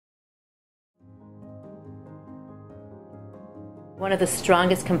One of the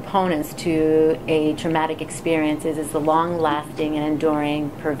strongest components to a traumatic experience is the long-lasting and enduring,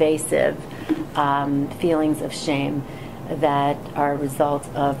 pervasive feelings of shame that are a result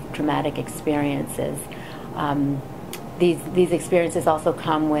of traumatic experiences. These experiences also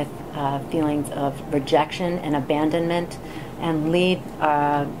come with feelings of rejection and abandonment, and lead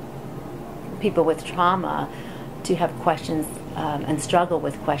people with trauma to have questions and struggle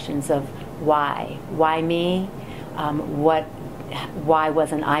with questions of why. Why me? Why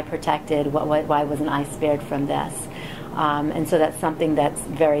wasn't I protected? Why wasn't I spared from this? And so that's something that's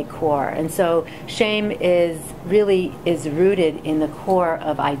very core. And so shame is rooted in the core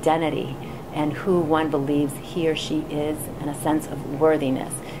of identity and who one believes he or she is, and a sense of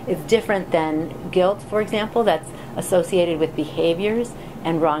worthiness. It's different than guilt, for example, that's associated with behaviors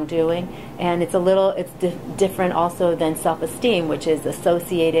and wrongdoing, and it's different also than self-esteem, which is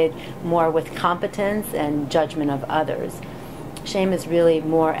associated more with competence and judgment of others. Shame is really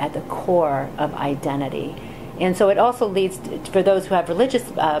more at the core of identity. And so it also leads for those who have religious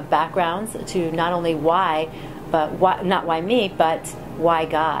backgrounds to not only why, not why me, but why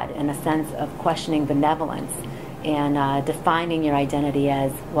God, and a sense of questioning benevolence and defining your identity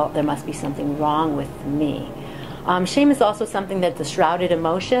as, well, there must be something wrong with me. Shame is also something that's a shrouded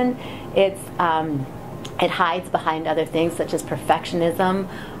emotion. It hides behind other things such as perfectionism,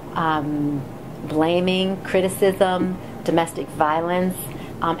 blaming, criticism, domestic violence,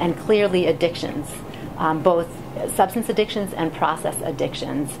 and clearly addictions, both substance addictions and process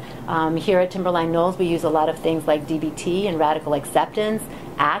addictions. Here at Timberline Knolls, we use a lot of things like DBT and radical acceptance,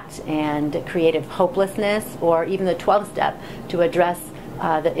 ACT, and creative hopelessness, or even the 12-step to address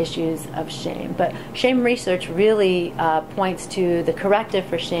the issues of shame. But shame research really points to the corrective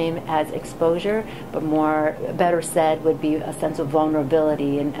for shame as exposure, but better said would be a sense of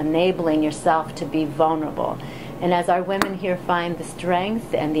vulnerability and enabling yourself to be vulnerable. And as our women here find the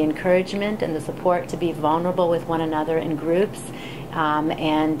strength and the encouragement and the support to be vulnerable with one another in groups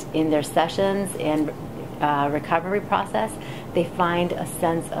and in their sessions and recovery process, they find a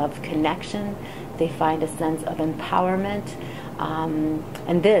sense of connection, they find a sense of empowerment,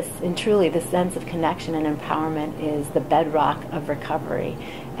 and truly the sense of connection and empowerment is the bedrock of recovery,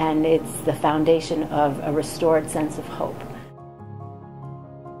 and it's the foundation of a restored sense of hope.